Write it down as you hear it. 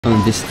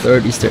On this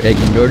third Easter egg,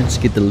 in order to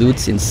get the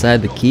loots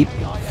inside the keep,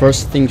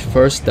 first things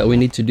first that we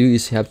need to do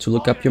is you have to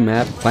look up your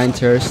map, find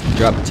terrace,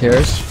 drop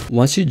terrace.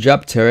 Once you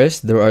drop terrace,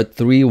 there are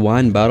 3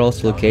 wine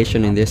bottles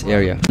location in this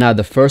area. Now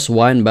the first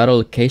wine bottle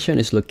location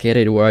is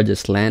located where I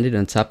just landed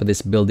on top of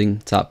this building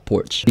top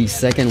porch. The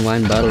second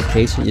wine bottle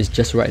location is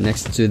just right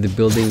next to the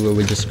building where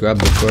we just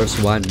grabbed the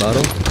first wine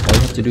bottle. All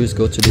you have to do is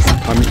go to this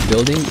apartment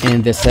building,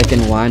 and the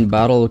second wine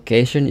bottle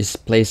location is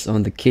placed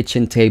on the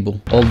kitchen table.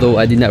 Although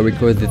I did not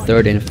record the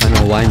third and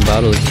final wine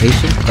bottle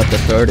location, but the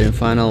third and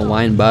final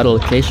wine bottle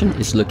location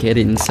is located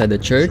inside the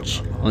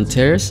church on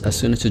terrace. As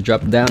soon as you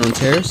drop down on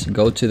terrace,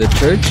 go to the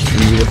church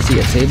and you will see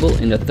a table,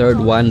 and the third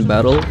wine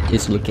bottle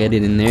is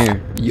located in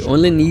there. You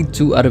only need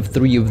 2 out of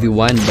 3 of the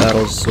wine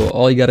bottles, so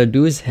all you gotta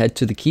do is head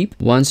to the keep.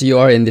 Once you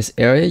are in this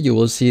area, you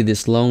will see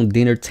this long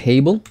dinner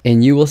table,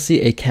 and you will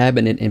see a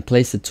cabinet and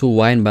place the 2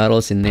 wine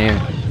bottles in there.